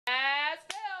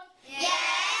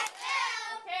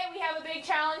big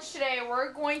challenge today.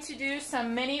 We're going to do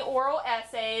some mini oral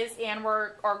essays, and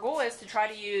our goal is to try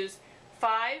to use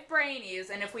 5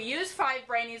 Brainies. And if we use 5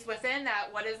 Brainies within that,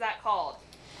 what is that called?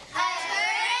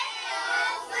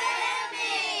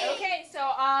 Okay,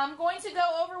 so I'm going to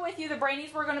go over with you the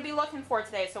Brainies we're going to be looking for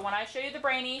today. So when I show you the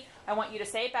Brainie, I want you to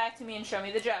say it back to me and show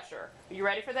me the gesture. Are you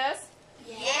ready for this?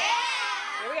 Yeah!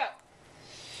 Here we go.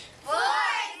 For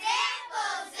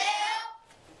example, Zoo,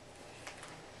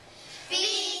 because,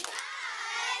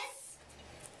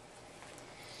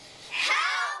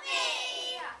 help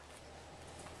me,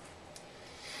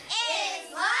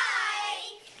 is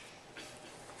like,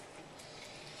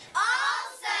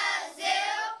 also,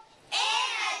 Zoo, in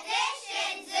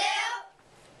addition, Zoo,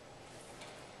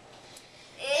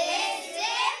 is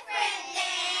different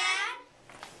than,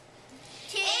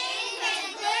 in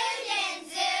conclusion,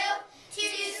 Zoo, to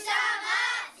sum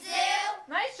up, Zoo.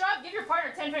 Nice job. Give your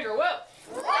partner a 10-finger whoa.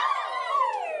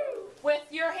 With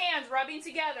your hands rubbing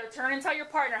together, turn and tell your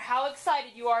partner how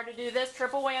excited you are to do this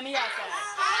triple whammy essay.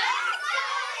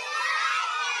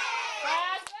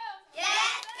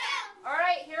 All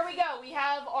right, here we go. We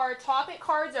have our topic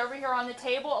cards over here on the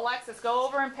table. Alexis, go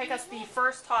over and pick us the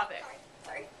first topic.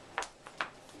 Sorry.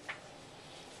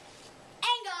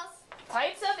 Angles.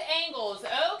 Types of angles.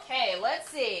 Okay, let's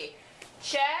see.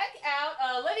 Check out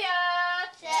Olivia.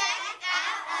 Check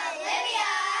out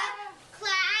Olivia.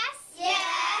 Class.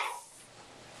 Yes.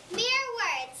 Mirror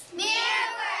words. Mirror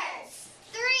words.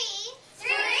 3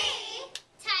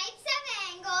 types of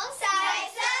angles.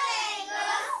 Types of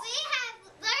angles. We have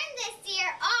learned this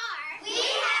year are. We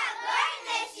have learned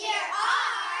this year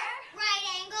are. Right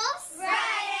angles.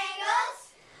 Right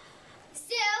angles.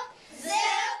 Zoo.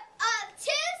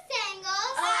 Obtuse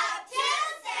angles.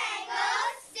 Obtuse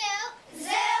angles.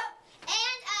 Zoo.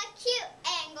 And acute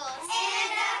angles.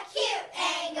 And acute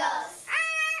angles.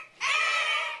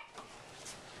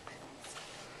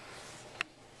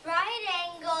 Right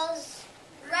angles.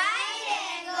 Right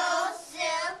angles.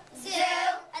 Zoo.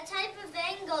 A type of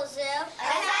angle, Zoo. A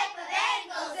type of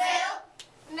angle,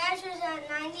 Zoo. Measures at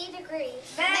 90 degrees.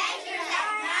 Measures at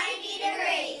 90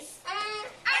 degrees.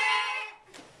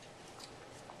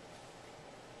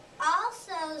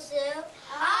 Also, Zoo.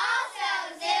 Also,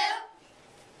 Zoo.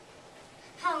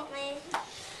 Help me.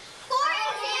 For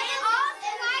example,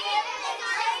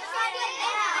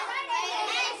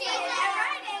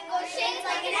 right angle shaped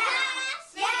like an ass.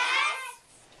 Yes.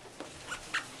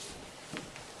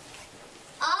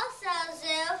 Also,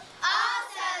 Zoo.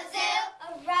 Also, Zoo.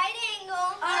 A right angle.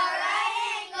 A right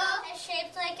angle is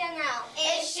shaped like an L.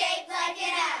 Is shaped like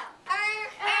an L.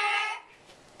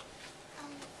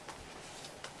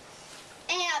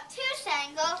 An obtuse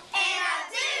angle. An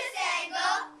obtuse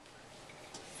angle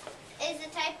is a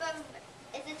type of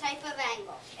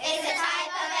angle. Is a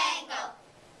type of angle.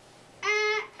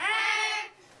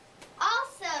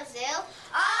 Also, Zoo.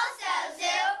 Also,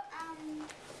 Zoo.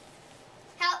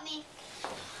 Help me.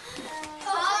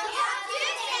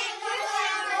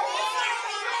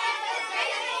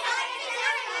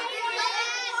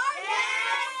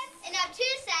 An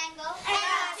obtuse angle. An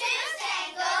obtuse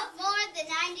angle more than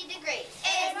 90 degrees.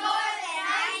 Is more than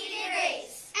 90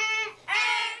 degrees.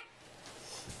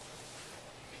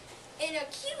 An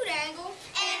acute angle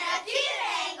An acute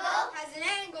angle has an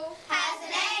angle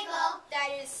that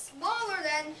that is smaller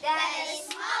than is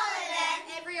smaller than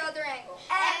every other angle.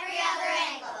 every other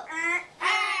angle.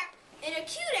 An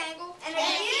acute angle An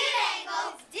acute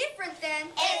angle is different than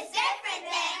is different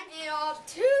than an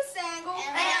obtuse angle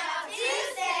an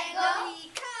obtuse angle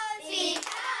because because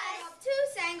an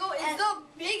obtuse angle is the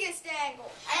biggest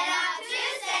angle. an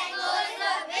obtuse angle is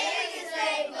the biggest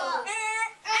angle.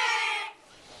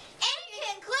 In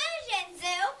conclusion,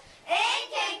 Zoo. In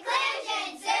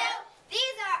conclusion, Zoo.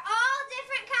 These are all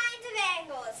different kinds of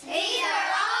angles. These are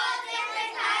all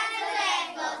different kinds of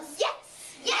angles. Yes.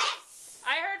 Yes.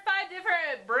 I heard 5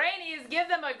 different Brainies. Give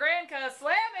them a grand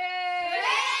ka-slammy.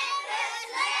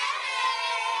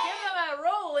 Give them a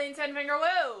rolling 10-finger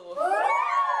whoa.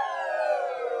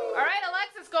 All right,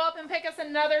 Alexis, go up and pick us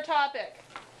another topic.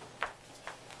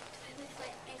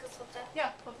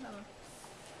 Yeah, flip them.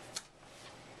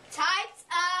 Types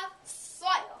of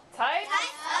soil. Types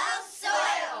Types of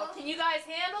soil. Can you guys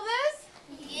handle this?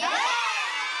 Yeah.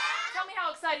 Tell me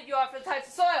how excited you are for the types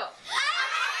of soil.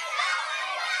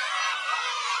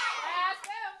 Ask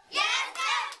them. Yes,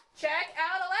 Zoo. Check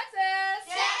out Alexis.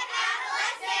 Check out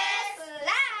Alexis.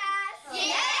 Class.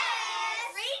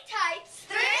 Yes. 3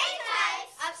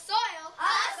 types of soil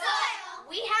Of soil.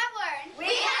 we have learned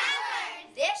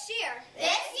this year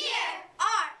This year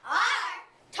are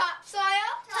topsoil,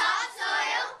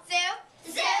 topsoil, zoo,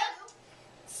 Zoo,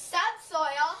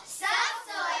 subsoil, subsoil,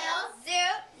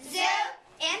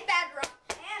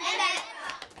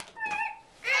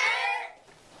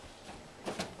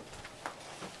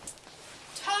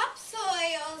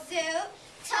 soup.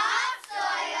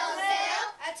 Topsoil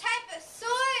soup. A type of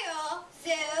soil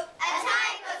soup. A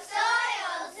type of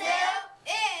soil soup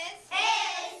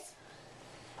Is.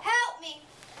 Help me.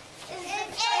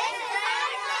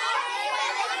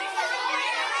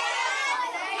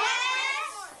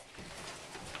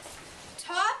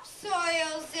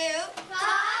 Topsoil soup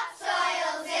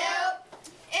Topsoil soup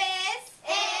is.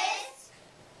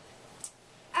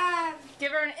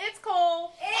 Give her an it's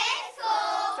cold. It's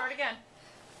cool. Start again.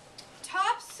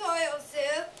 Topsoil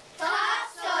soup.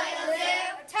 Topsoil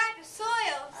soup. A type of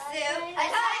soil soup A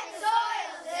type of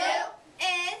soil soup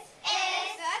is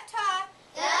the top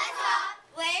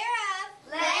layer of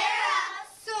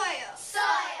soil.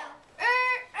 soil.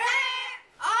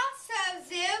 Also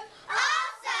soup,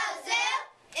 Also soup.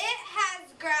 it has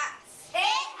grass.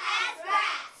 It has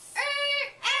grass.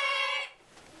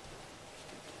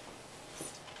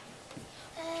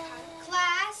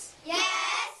 Class,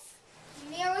 Yes.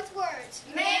 mirror with words.